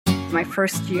My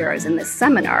first year, I was in this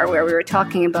seminar where we were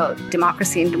talking about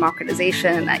democracy and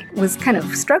democratization. And I was kind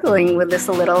of struggling with this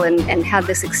a little and had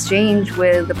this exchange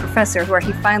with the professor where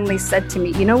he finally said to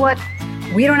me, you know what?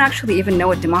 We don't actually even know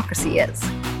what democracy is.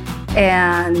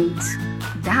 And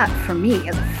that, for me,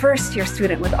 as a first-year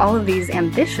student with all of these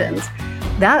ambitions,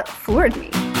 that floored me.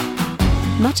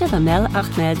 Much of Amel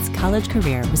Ahmed's college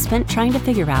career was spent trying to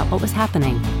figure out what was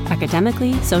happening,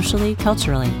 academically, socially,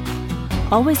 culturally.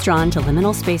 Always drawn to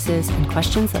liminal spaces and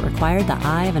questions that required the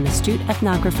eye of an astute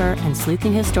ethnographer and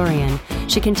sleuthing historian,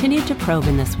 she continued to probe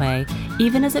in this way,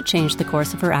 even as it changed the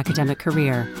course of her academic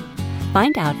career.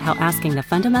 Find out how asking the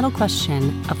fundamental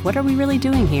question of what are we really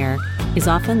doing here is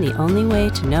often the only way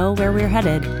to know where we're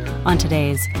headed on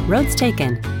today's Roads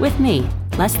Taken with me,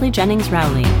 Leslie Jennings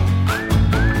Rowley.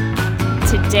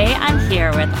 Today I'm here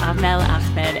with Amel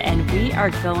Ahmed, and we are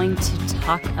going to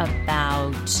talk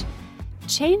about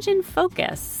change in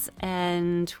focus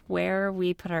and where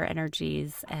we put our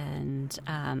energies and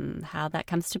how that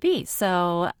comes to be.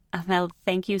 So, Amel,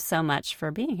 thank you so much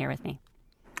for being here with me.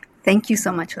 Thank you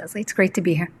so much, Leslie. It's great to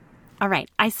be here. All right.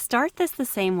 I start this the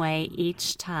same way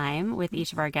each time with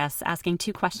each of our guests, asking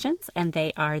two questions, and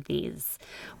they are these.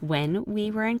 When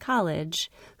we were in college,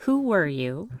 who were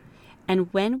you?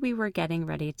 And when we were getting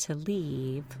ready to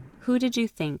leave, who did you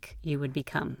think you would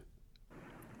become?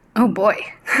 Oh, boy.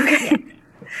 Okay.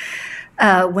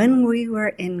 When we were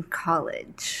in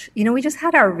college, we just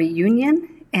had our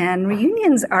reunion, and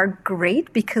reunions are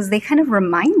great because they kind of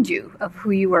remind you of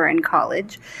who you were in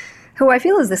college, who I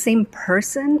feel is the same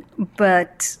person,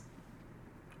 but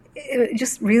it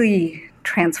just really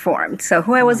transformed. So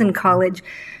who I was in college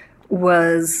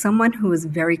was someone who was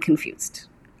very confused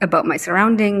about my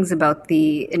surroundings, about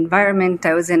the environment.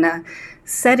 I was in a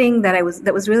setting that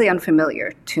was really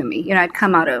unfamiliar to me. I'd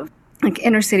come out of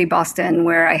inner city Boston,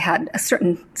 where I had a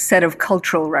certain set of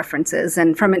cultural references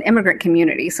and from an immigrant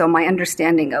community. So my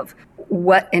understanding of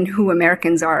what and who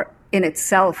Americans are in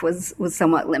itself was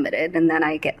somewhat limited. And then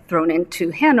I get thrown into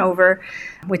Hanover,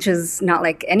 which is not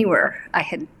like anywhere I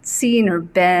had seen or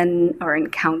been or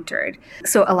encountered.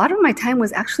 So a lot of my time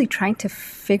was actually trying to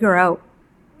figure out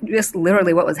just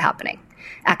literally what was happening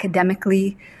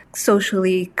academically,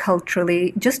 socially,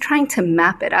 culturally, just trying to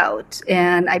map it out.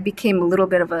 And I became a little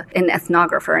bit of an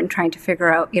ethnographer and trying to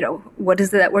figure out, what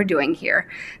is it that we're doing here?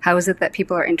 How is it that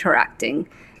people are interacting?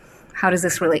 How does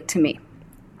this relate to me?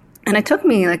 And it took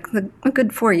me like a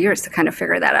good 4 years to kind of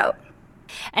figure that out.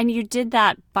 And you did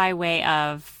that by way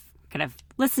of kind of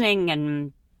listening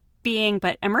and being,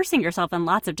 but immersing yourself in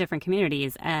lots of different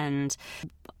communities. And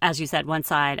as you said, one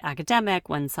side academic,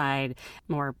 one side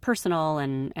more personal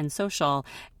and social.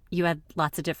 You had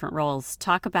lots of different roles.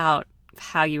 Talk about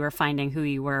how you were finding who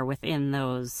you were within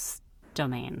those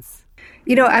domains.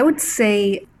 I would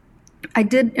say I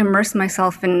did immerse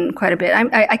myself in quite a bit.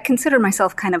 I consider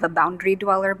myself kind of a boundary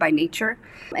dweller by nature.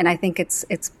 And I think it's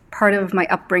part of my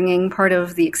upbringing, part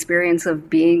of the experience of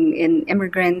being an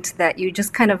immigrant, that you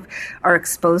just kind of are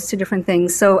exposed to different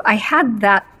things. So I had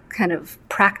that kind of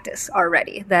practice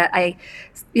already, that I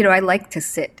like to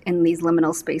sit in these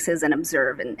liminal spaces and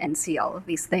observe and see all of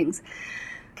these things.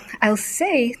 I'll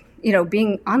say,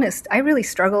 being honest, I really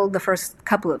struggled the first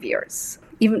couple of years.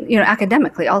 Even,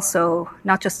 academically also,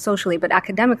 not just socially, but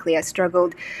academically, I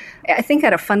struggled. I think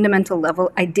at a fundamental level,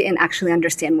 I didn't actually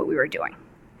understand what we were doing.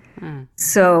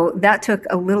 So that took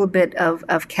a little bit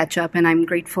of catch up, and I'm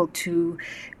grateful to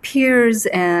peers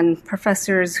and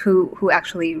professors who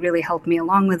actually really helped me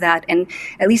along with that and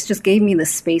at least just gave me the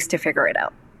space to figure it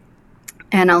out.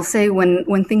 And I'll say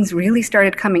when things really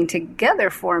started coming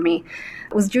together for me,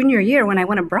 it was junior year when I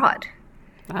went abroad.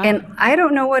 Wow. And I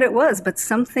don't know what it was, but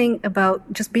something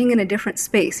about just being in a different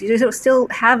space. You're still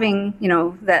having,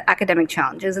 the academic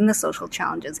challenges and the social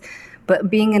challenges, but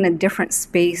being in a different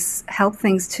space helped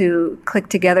things to click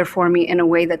together for me in a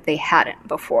way that they hadn't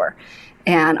before.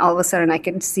 And all of a sudden I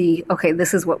could see, okay,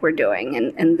 this is what we're doing,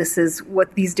 and this is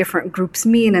what these different groups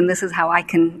mean, and this is how I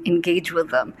can engage with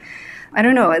them. I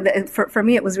don't know. For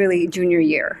me, it was really junior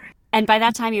year. And by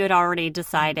that time, you had already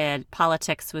decided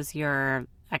politics was your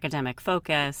academic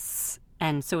focus.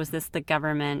 And so was this the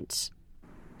government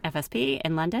FSP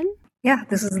in London? Yeah,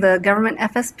 this is the government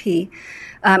FSP.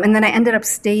 And then I ended up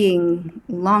staying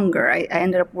longer. I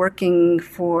ended up working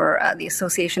for the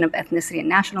Association of Ethnicity and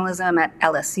Nationalism at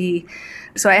LSE.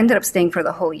 So I ended up staying for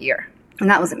the whole year. And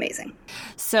that was amazing.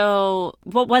 So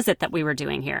what was it that we were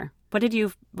doing here? What did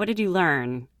you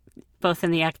learn, both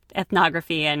in the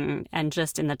ethnography and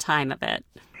just in the time of it?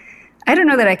 I don't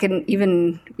know that I can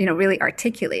even, really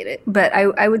articulate it, but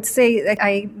I would say that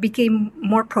I became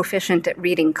more proficient at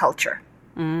reading culture.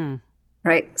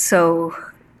 Right? So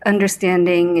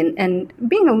understanding and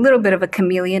being a little bit of a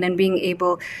chameleon and being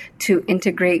able to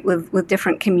integrate with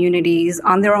different communities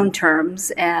on their own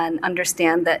terms and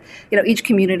understand that, each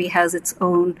community has its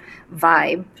own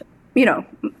vibe.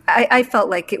 I felt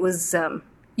like it was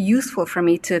useful for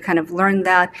me to kind of learn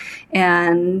that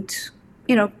and,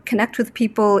 connect with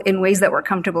people in ways that were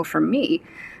comfortable for me,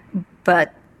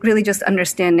 but really just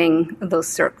understanding those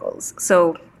circles.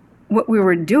 So what we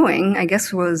were doing, I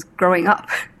guess, was growing up.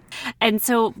 And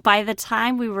so by the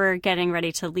time we were getting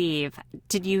ready to leave,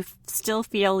 did you still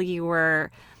feel you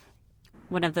were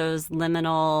one of those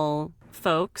liminal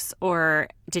folks, or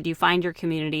did you find your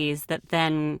communities that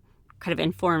then kind of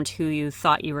informed who you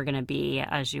thought you were going to be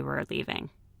as you were leaving?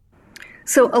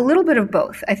 So a little bit of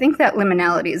both. I think that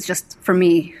liminality is just, for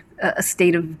me, a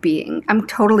state of being. I'm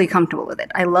totally comfortable with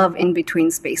it. I love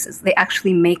in-between spaces. They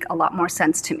actually make a lot more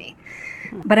sense to me.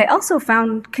 But I also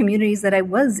found communities that I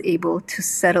was able to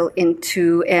settle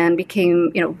into and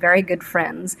became, very good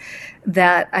friends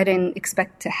that I didn't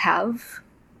expect to have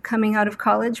coming out of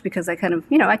college because I kind of,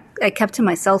 I kept to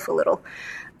myself a little.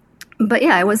 But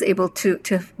yeah, I was able to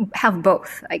have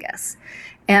both, I guess.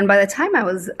 And by the time I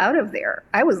was out of there,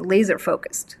 I was laser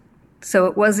focused. So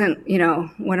it wasn't,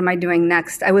 what am I doing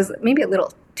next? I was maybe a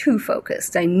little too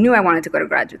focused. I knew I wanted to go to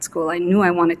graduate school. I knew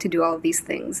I wanted to do all of these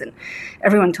things. And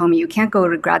everyone told me, you can't go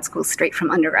to grad school straight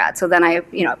from undergrad. So then I,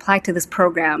 applied to this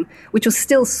program, which was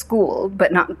still school,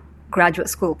 but not graduate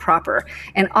school proper.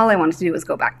 And all I wanted to do was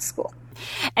go back to school.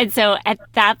 And so at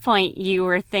that point, you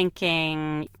were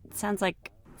thinking, it sounds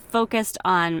like focused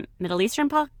on Middle Eastern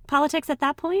politics at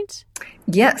that point?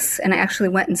 Yes, and I actually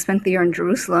went and spent the year in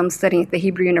Jerusalem studying at the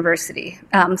Hebrew University.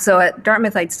 So at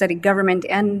Dartmouth, I'd studied government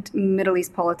and Middle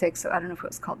East politics. So I don't know if it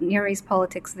was called Near East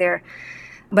politics there,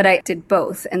 but I did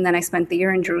both. And then I spent the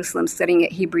year in Jerusalem studying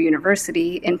at Hebrew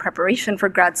University in preparation for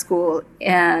grad school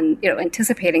and,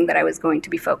 anticipating that I was going to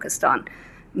be focused on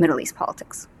Middle East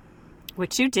politics.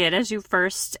 Which you did as you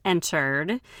first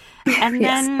entered. And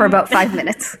yes, then for about 5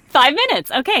 minutes. 5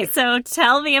 minutes. Okay, so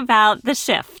tell me about the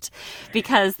shift,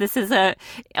 because this is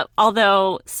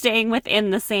although staying within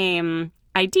the same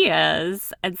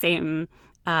ideas and same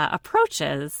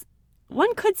approaches,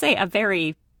 one could say a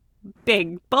very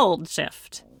big, bold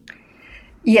shift.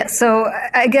 Yeah, so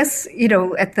I guess,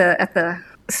 at the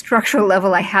structural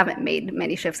level, I haven't made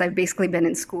many shifts. I've basically been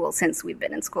in school since we've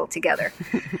been in school together.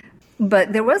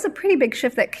 But there was a pretty big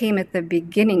shift that came at the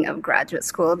beginning of graduate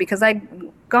school because I'd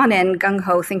gone in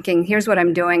gung-ho thinking, here's what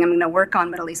I'm doing. I'm going to work on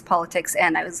Middle East politics.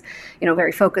 And I was,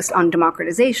 very focused on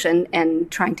democratization and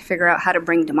trying to figure out how to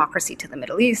bring democracy to the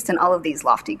Middle East and all of these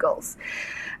lofty goals.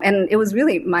 And it was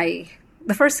really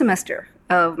the first semester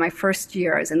of my first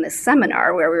year. I was in this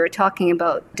seminar where we were talking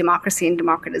about democracy and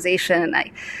democratization. And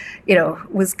I,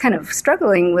 was kind of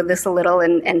struggling with this a little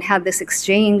and had this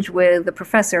exchange with the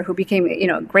professor who became,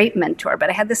 a great mentor. But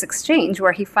I had this exchange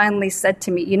where he finally said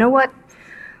to me, you know what?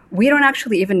 We don't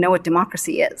actually even know what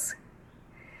democracy is.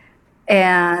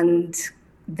 And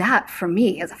that, for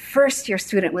me, as a first-year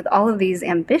student with all of these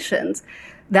ambitions,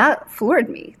 that floored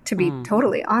me, to be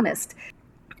totally honest.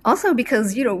 Also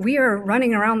because, we are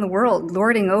running around the world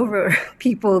lording over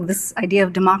people this idea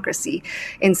of democracy,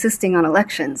 insisting on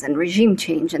elections and regime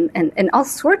change and all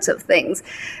sorts of things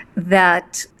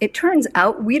that it turns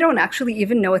out we don't actually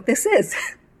even know what this is.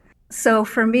 So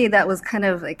for me, that was kind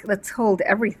of like, let's hold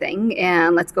everything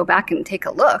and let's go back and take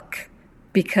a look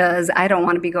because I don't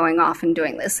want to be going off and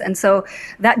doing this. And so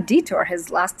that detour has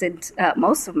lasted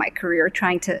most of my career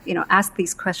trying to, ask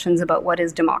these questions about what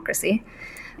is democracy.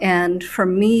 And for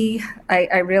me,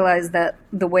 I realized that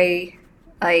the way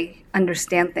I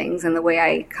understand things and the way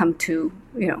I come to,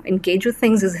 engage with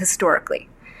things is historically.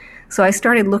 So I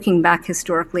started looking back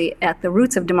historically at the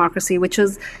roots of democracy, which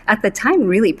was at the time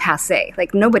really passé.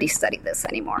 Like nobody studied this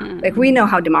anymore. Like we know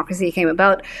how democracy came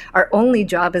about. Our only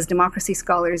job as democracy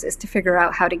scholars is to figure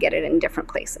out how to get it in different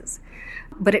places.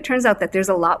 But it turns out that there's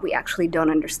a lot we actually don't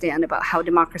understand about how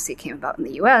democracy came about in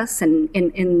the US and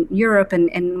in Europe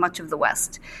and much of the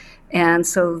West. And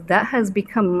so that has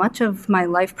become much of my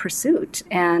life pursuit.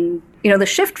 And, the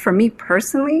shift for me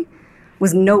personally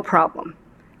was no problem.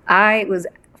 I was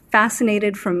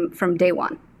fascinated from day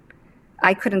one.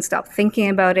 I couldn't stop thinking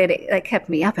about it. It kept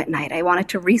me up at night. I wanted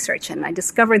to research it. And I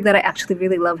discovered that I actually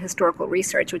really love historical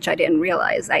research, which I didn't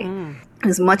realize. I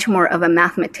was much more of a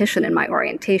mathematician in my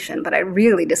orientation, but I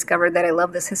really discovered that I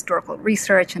love this historical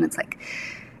research. And it's like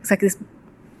this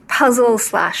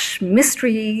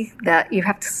puzzle/mystery that you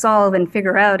have to solve and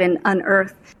figure out and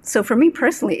unearth. So for me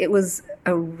personally, it was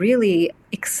a really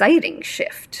exciting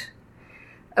shift.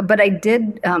 But I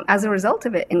did, as a result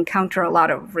of it, encounter a lot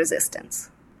of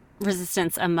resistance.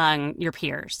 resistance among your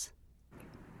peers?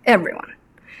 Everyone.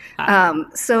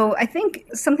 So I think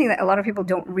something that a lot of people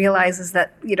don't realize is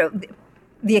that,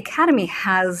 the academy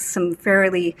has some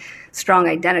fairly strong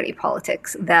identity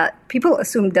politics that people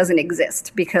assume doesn't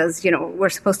exist because, we're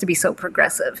supposed to be so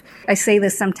progressive. I say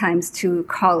this sometimes to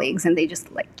colleagues and they just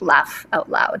laugh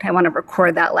out loud. I want to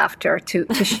record that laughter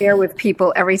to share with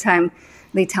people every time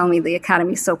they tell me the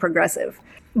academy is so progressive.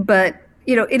 But,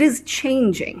 it is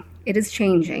changing. It is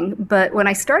changing. But when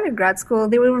I started grad school,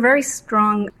 there were very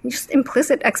strong, just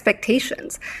implicit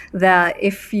expectations that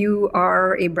if you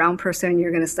are a brown person, you're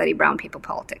going to study brown people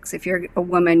politics. If you're a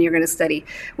woman, you're going to study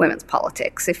women's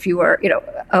politics. If you are,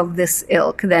 of this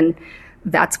ilk, then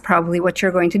that's probably what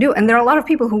you're going to do. And there are a lot of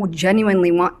people who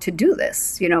genuinely want to do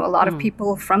this. A lot of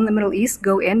people from the Middle East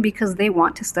go in because they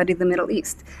want to study the Middle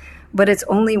East. But it's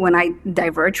only when I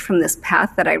diverge from this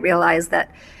path that I realize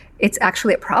that it's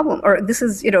actually a problem, or this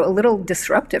is, a little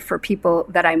disruptive for people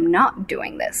that I'm not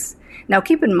doing this. Now,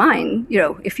 keep in mind,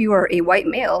 if you are a white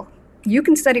male, you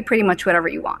can study pretty much whatever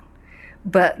you want.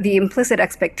 But the implicit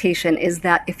expectation is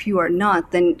that if you are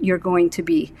not, then you're going to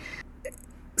be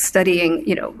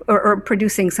studying, or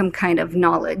producing some kind of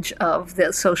knowledge of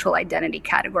the social identity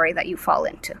category that you fall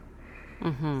into.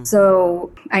 Mm-hmm.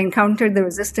 So I encountered the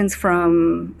resistance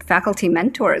from faculty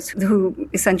mentors who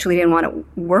essentially didn't want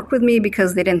to work with me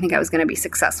because they didn't think I was going to be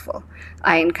successful.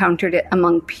 I encountered it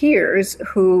among peers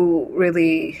who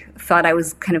really thought I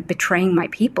was kind of betraying my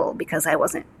people because I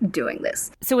wasn't doing this.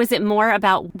 So is it more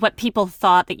about what people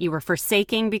thought that you were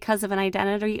forsaking because of an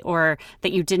identity, or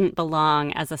that you didn't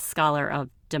belong as a scholar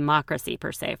of democracy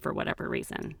per se for whatever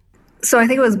reason? So I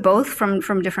think it was both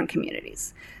from different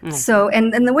communities. Mm-hmm. So,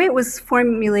 and the way it was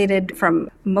formulated from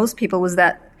most people was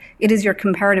that it is your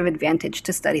comparative advantage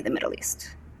to study the Middle East.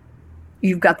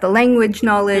 You've got the language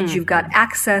knowledge, you've got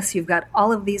access, you've got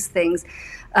all of these things.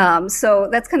 So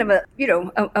that's kind of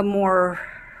a more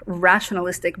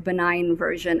rationalistic, benign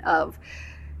version of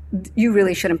you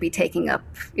really shouldn't be taking up,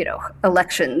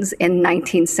 elections in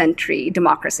 19th century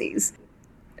democracies.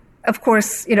 Of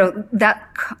course, that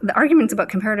the arguments about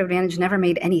comparative advantage never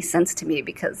made any sense to me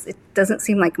because it doesn't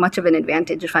seem like much of an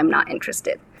advantage if I'm not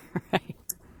interested. Right.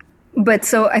 But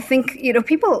so I think,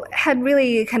 people had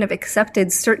really kind of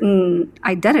accepted certain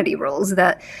identity roles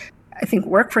that I think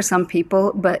work for some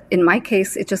people, but in my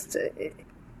case,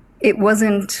 it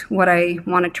wasn't what I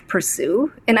wanted to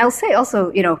pursue. And I'll say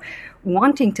also,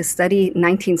 wanting to study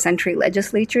 19th century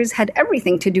legislatures had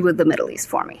everything to do with the Middle East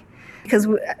for me. Because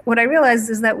what I realized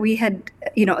is that we had,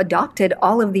 adopted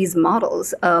all of these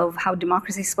models of how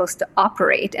democracy is supposed to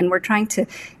operate, and we're trying to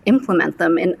implement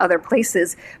them in other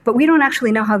places, but we don't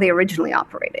actually know how they originally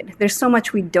operated. There's so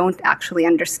much we don't actually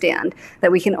understand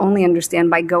that we can only understand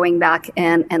by going back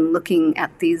and looking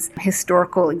at these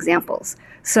historical examples.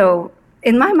 So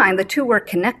in my mind, the two were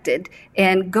connected,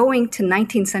 and going to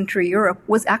 19th century Europe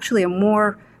was actually a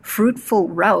more fruitful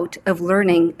route of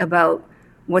learning about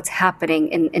what's happening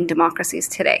in democracies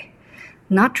today.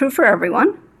 Not true for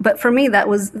everyone, but for me, that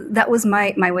was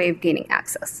my way of gaining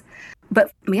access.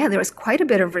 But yeah, there was quite a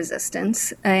bit of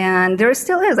resistance, and there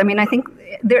still is. I mean, I think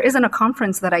there isn't a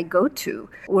conference that I go to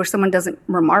where someone doesn't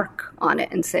remark on it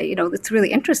and say, it's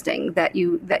really interesting that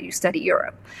you study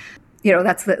Europe.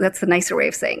 That's the nicer way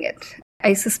of saying it.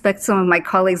 I suspect some of my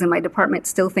colleagues in my department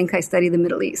still think I study the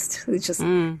Middle East. It's just,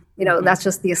 that's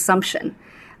just the assumption.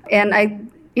 And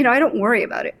I don't worry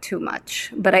about it too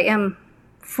much, but I am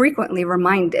frequently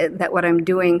reminded that what I'm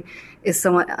doing is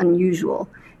somewhat unusual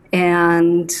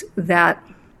and that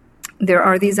there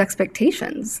are these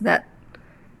expectations that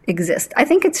exist. I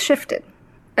think it's shifted.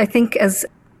 I think as,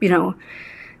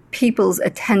 people's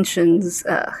attentions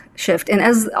shift, and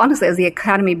as the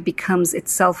academy becomes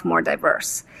itself more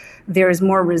diverse, there is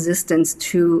more resistance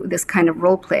to this kind of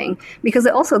role-playing because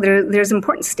also there's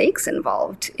important stakes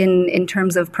involved in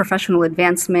terms of professional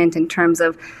advancement, in terms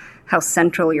of how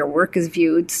central your work is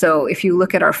viewed. So if you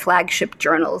look at our flagship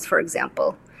journals, for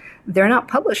example, they're not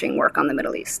publishing work on the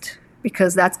Middle East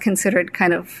because that's considered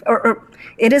kind of, or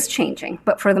it is changing,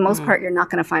 but for the most part, you're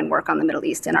not going to find work on the Middle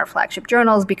East in our flagship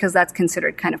journals because that's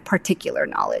considered kind of particular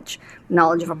knowledge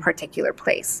of a particular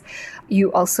place.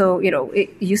 You also, it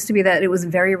used to be that it was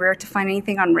very rare to find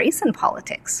anything on race and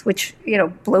politics, which,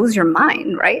 blows your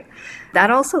mind, right?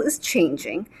 That also is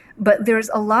changing, but there's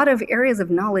a lot of areas of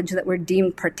knowledge that were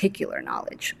deemed particular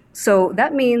knowledge. So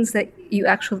that means that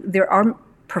there are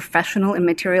professional and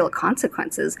material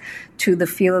consequences to the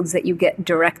fields that you get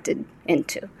directed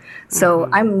into. So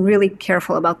I'm really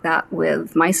careful about that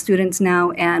with my students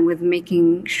now and with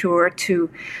making sure to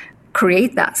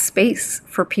create that space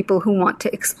for people who want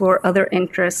to explore other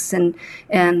interests and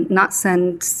not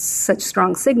send such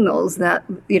strong signals that,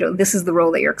 this is the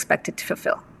role that you're expected to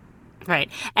fulfill.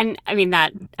 Right. And I mean,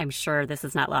 that, I'm sure this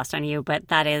is not lost on you, but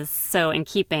that is so in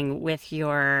keeping with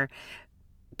your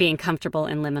being comfortable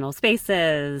in liminal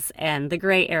spaces and the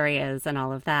gray areas and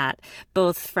all of that,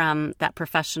 both from that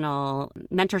professional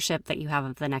mentorship that you have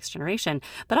of the next generation,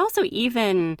 but also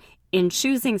even in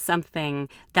choosing something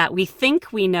that we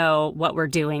think we know what we're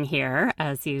doing here,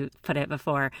 as you put it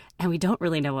before, and we don't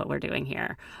really know what we're doing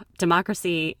here.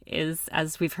 Democracy is,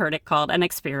 as we've heard it called, an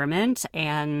experiment,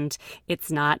 and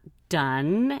it's not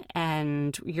done.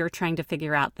 And you're trying to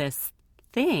figure out this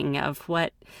thing of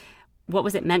what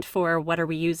was it meant for? What are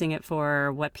we using it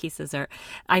for? What pieces are...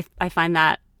 I find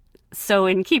that so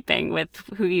in keeping with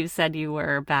who you said you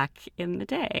were back in the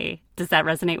day. Does that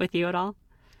resonate with you at all?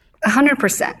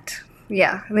 100%.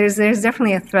 Yeah, there's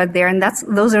definitely a thread there. And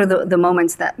those are the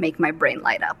moments that make my brain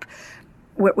light up.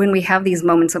 When we have these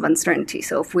moments of uncertainty.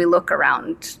 So if we look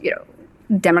around,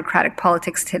 democratic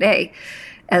politics today,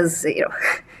 as,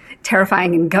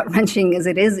 terrifying and gut-wrenching as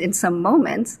it is in some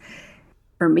moments,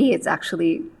 for me, it's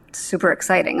actually super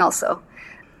exciting also.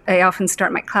 I often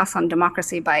start my class on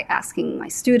democracy by asking my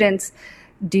students,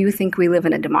 do you think we live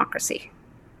in a democracy?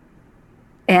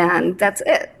 And that's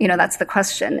it. That's the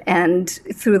question. And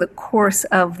through the course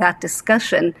of that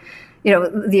discussion,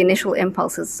 the initial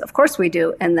impulse is, of course we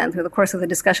do. And then through the course of the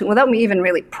discussion, without me even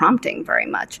really prompting very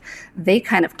much, they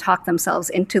kind of talk themselves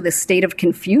into this state of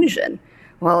confusion.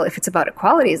 Well, if it's about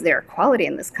equality, is there equality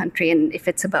in this country? And if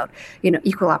it's about,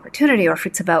 equal opportunity, or if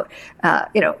it's about,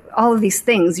 all of these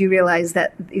things, you realize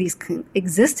that these can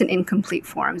exist in incomplete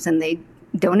forms and they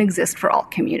don't exist for all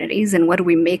communities. And what do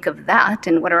we make of that?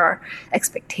 And what are our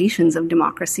expectations of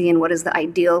democracy? And what is the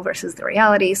ideal versus the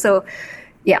reality? So,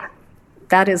 yeah,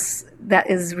 that is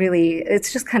really,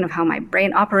 it's just kind of how my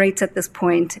brain operates at this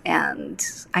point, and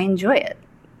I enjoy it.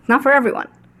 Not for everyone,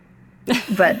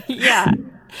 but... Yeah.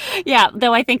 Yeah,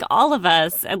 though I think all of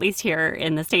us, at least here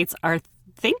in the States, are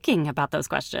thinking about those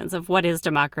questions of what is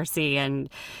democracy and,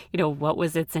 what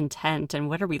was its intent and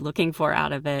what are we looking for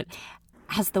out of it.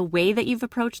 Has the way that you've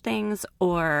approached things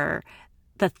or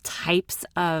the types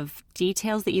of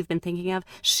details that you've been thinking of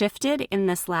shifted in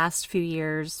this last few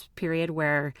years period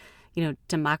where,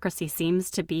 democracy seems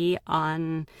to be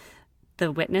on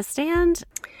the witness stand?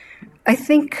 I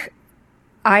think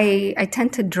I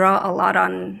tend to draw a lot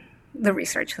on the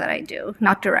research that I do,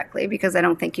 not directly, because I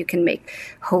don't think you can make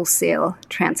wholesale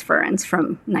transference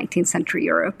from 19th century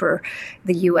Europe or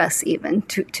the US even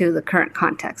to the current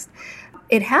context.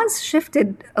 It has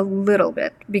shifted a little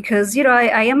bit because,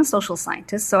 I am a social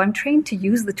scientist, so I'm trained to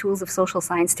use the tools of social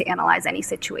science to analyze any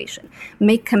situation,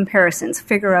 make comparisons,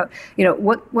 figure out,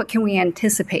 what can we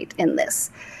anticipate in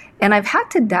this? And I've had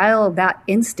to dial that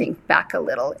instinct back a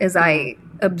little as I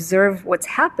observe what's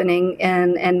happening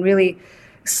and really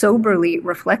soberly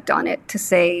reflect on it to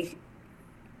say,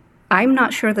 I'm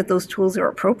not sure that those tools are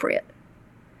appropriate.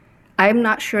 I'm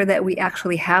not sure that we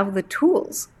actually have the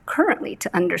tools currently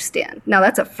to understand. Now,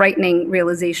 that's a frightening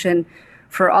realization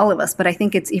for all of us, but I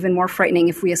think it's even more frightening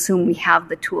if we assume we have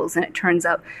the tools and it turns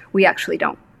out we actually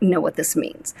don't know what this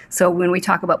means. So when we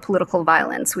talk about political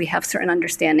violence, we have certain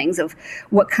understandings of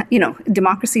what,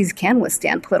 democracies can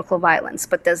withstand political violence,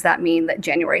 but does that mean that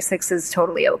January 6th is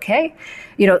totally okay?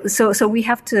 So we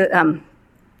have to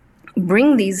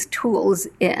bring these tools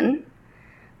in,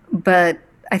 but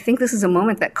I think this is a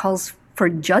moment that calls for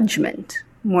judgment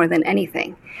more than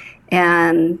anything.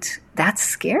 And that's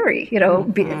scary,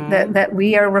 that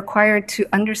we are required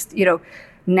to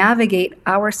navigate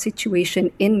our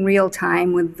situation in real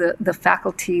time with the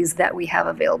faculties that we have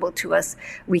available to us.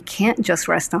 We can't just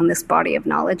rest on this body of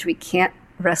knowledge. We can't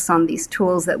rest on these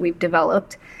tools that we've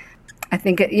developed. I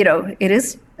think, it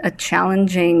is a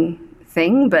challenging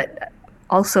thing, but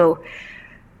also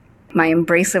my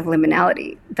embrace of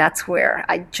liminality, that's where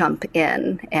I jump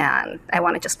in and I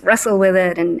want to just wrestle with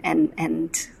it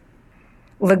and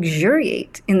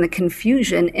luxuriate in the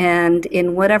confusion and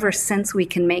in whatever sense we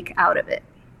can make out of it.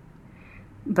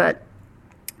 But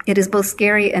it is both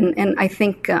scary and I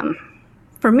think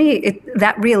for me,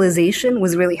 that realization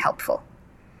was really helpful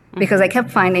because I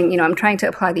kept finding, I'm trying to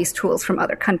apply these tools from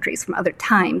other countries, from other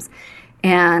times,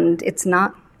 and it's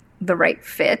not the right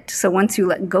fit. So once you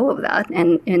let go of that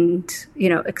and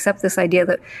accept this idea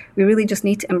that we really just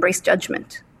need to embrace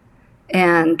judgment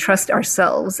and trust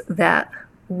ourselves that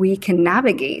we can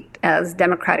navigate as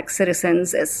democratic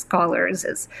citizens, as scholars,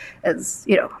 as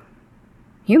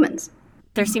humans.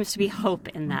 There seems to be hope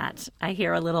in that. I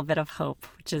hear a little bit of hope,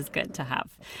 which is good to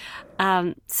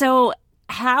have. So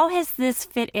How has this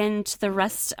fit into the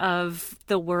rest of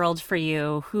the world for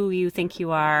you, who you think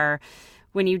you are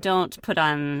when you don't put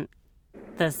on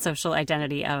the social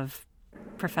identity of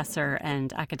professor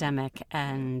and academic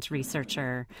and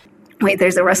researcher? Wait,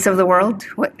 there's the rest of the world?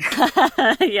 What?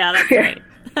 Yeah, that's right.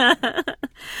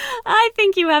 I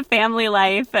think you have family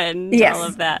life and Yes. all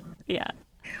of that. Yeah.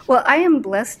 Well, I am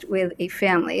blessed with a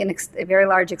family, a very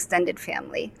large extended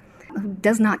family, who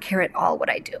does not care at all what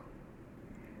I do.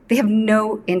 They have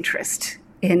no interest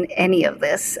in any of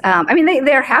this.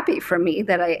 They're happy for me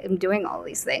that I am doing all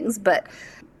these things, but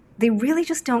they really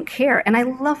just don't care. And I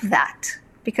love that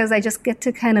because I just get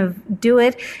to kind of do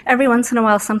it. Every once in a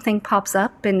while, something pops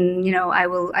up and, I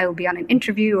will be on an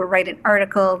interview or write an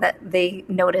article that they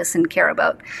notice and care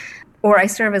about. Or I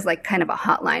serve as like kind of a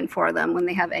hotline for them when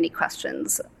they have any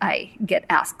questions. I get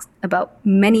asked about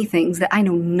many things that I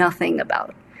know nothing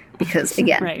about because,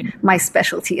 again, Right. My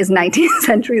specialty is 19th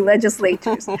century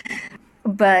legislatures.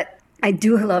 But I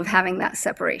do love having that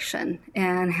separation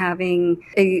and having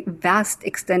a vast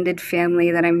extended family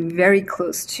that I'm very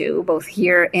close to, both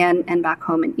here and back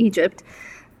home in Egypt,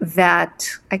 that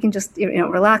I can just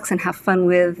relax and have fun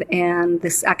with. And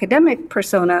this academic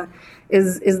persona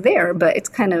is there, but it's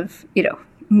kind of,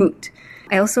 moot.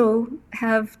 I also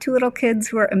have 2 little kids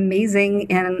who are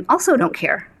amazing and also don't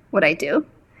care what I do.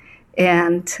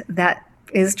 And that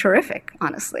is terrific,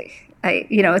 honestly.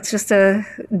 It's just a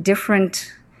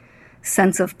different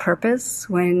sense of purpose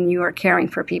when you are caring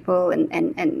for people and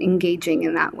engaging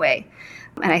in that way.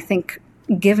 And I think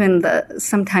given the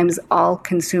sometimes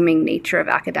all-consuming nature of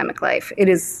academic life, it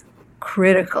is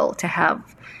critical to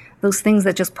have those things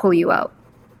that just pull you out.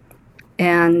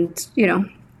 And,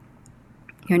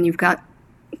 when you've got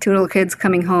 2 little kids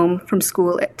coming home from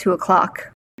school at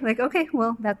 2:00, like, okay,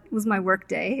 well, that was my work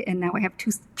day, and now I have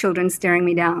 2 children staring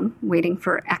me down, waiting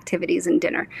for activities and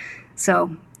dinner.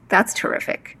 So that's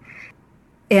terrific.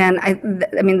 And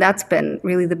that's been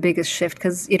really the biggest shift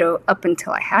because, up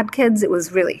until I had kids, it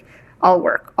was really all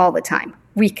work, all the time,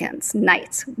 weekends,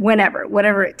 nights,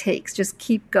 whatever it takes, just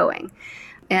keep going.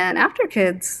 And after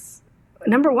kids,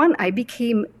 number one, I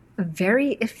became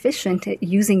very efficient at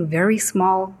using very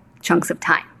small chunks of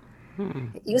time.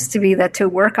 It used to be that to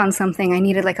work on something, I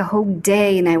needed like a whole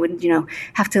day, and I would,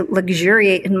 have to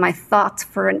luxuriate in my thoughts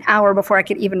for an hour before I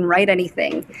could even write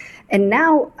anything. And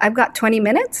now I've got 20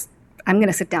 minutes. I'm going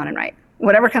to sit down and write.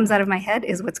 Whatever comes out of my head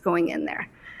is what's going in there.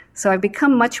 So I've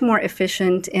become much more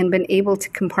efficient and been able to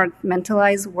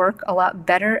compartmentalize work a lot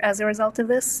better as a result of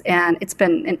this. And it's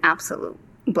been an absolute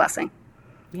blessing.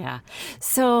 Yeah.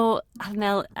 So,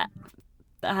 Mel,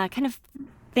 kind of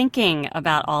thinking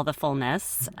about all the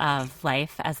fullness of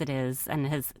life as it is and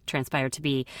has transpired to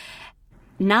be,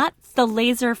 not the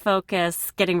laser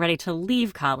focus, getting ready to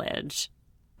leave college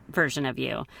version of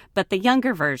you, but the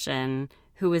younger version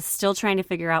who is still trying to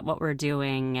figure out what we're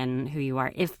doing and who you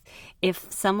are.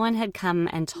 If someone had come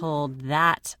and told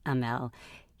that, Amel,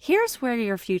 here's where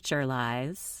your future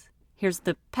lies, here's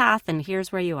the path, and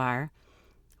here's where you are,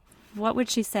 what would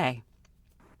she say?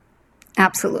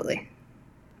 Absolutely.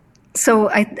 So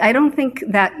I don't think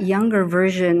that younger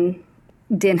version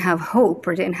didn't have hope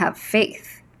or didn't have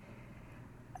faith.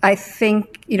 I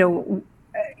think,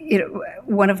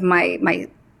 one of my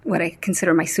what I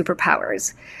consider my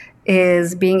superpowers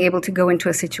is being able to go into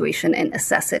a situation and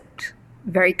assess it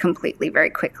very completely, very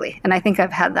quickly. And I think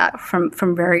I've had that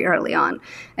from very early on.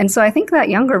 And so I think that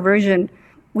younger version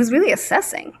was really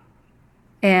assessing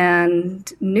and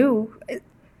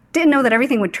didn't know that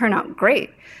everything would turn out great,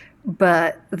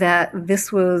 but that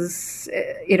this was,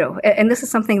 and this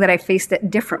is something that I faced at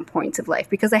different points of life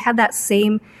because I had that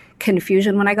same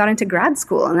confusion when I got into grad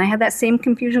school, and I had that same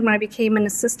confusion when I became an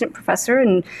assistant professor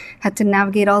and had to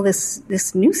navigate all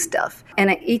this new stuff. And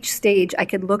at each stage, I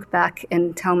could look back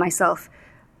and tell myself,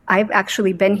 I've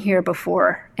actually been here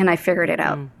before, and I figured it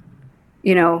out.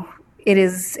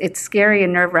 It's scary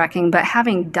and nerve-wracking, but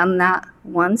having done that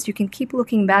once, you can keep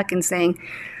looking back and saying,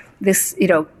 this,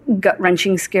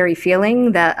 gut-wrenching, scary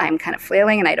feeling that I'm kind of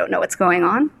flailing and I don't know what's going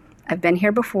on. I've been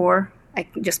here before. I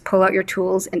can just pull out your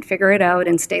tools and figure it out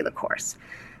and stay the course.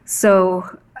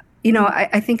 So,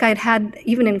 I think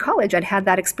even in college, I'd had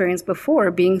that experience before,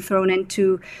 being thrown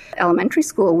into elementary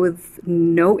school with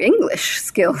no English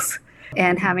skills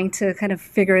and having to kind of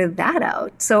figure that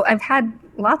out. So I've had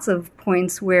lots of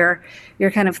points where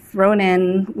you're kind of thrown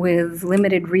in with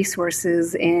limited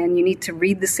resources and you need to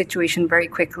read the situation very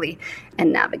quickly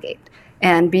and navigate.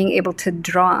 And being able to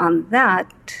draw on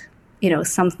that,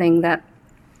 something that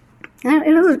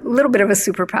it was a little bit of a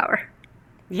superpower.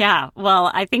 Yeah,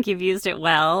 well, I think you've used it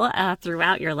well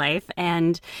throughout your life.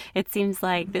 And it seems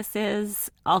like this is,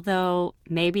 although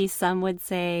maybe some would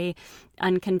say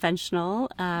unconventional,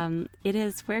 it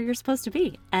is where you're supposed to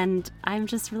be. And I'm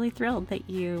just really thrilled that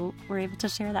you were able to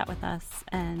share that with us.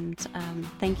 And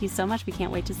thank you so much. We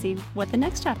can't wait to see what the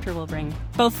next chapter will bring,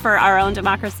 both for our own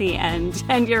democracy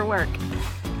and your work.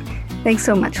 Thanks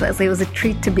so much, Leslie. It was a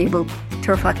treat to be able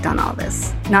to reflect on all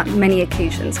this. Not many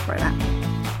occasions for that.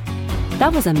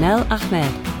 That was Amel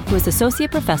Ahmed, who is Associate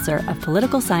Professor of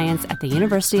Political Science at the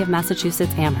University of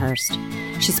Massachusetts Amherst.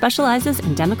 She specializes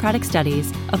in democratic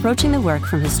studies, approaching the work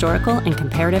from historical and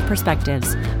comparative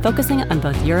perspectives, focusing on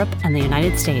both Europe and the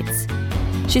United States.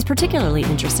 She's particularly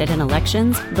interested in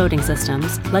elections, voting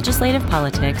systems, legislative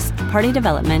politics, party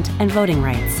development, and voting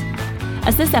rights.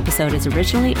 As this episode is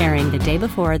originally airing the day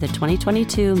before the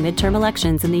 2022 midterm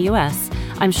elections in the U.S.,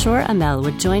 I'm sure Amel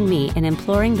would join me in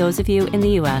imploring those of you in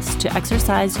the U.S. to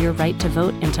exercise your right to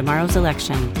vote in tomorrow's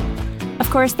election. Of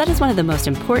course, that is one of the most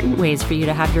important ways for you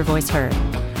to have your voice heard.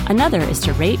 Another is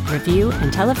to rate, review,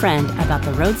 and tell a friend about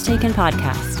the Roads Taken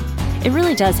podcast. It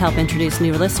really does help introduce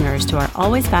new listeners to our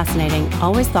always fascinating,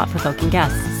 always thought-provoking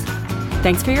guests.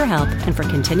 Thanks for your help and for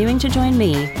continuing to join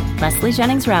me, Leslie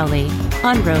Jennings Rowley,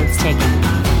 on Roads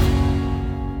Taken.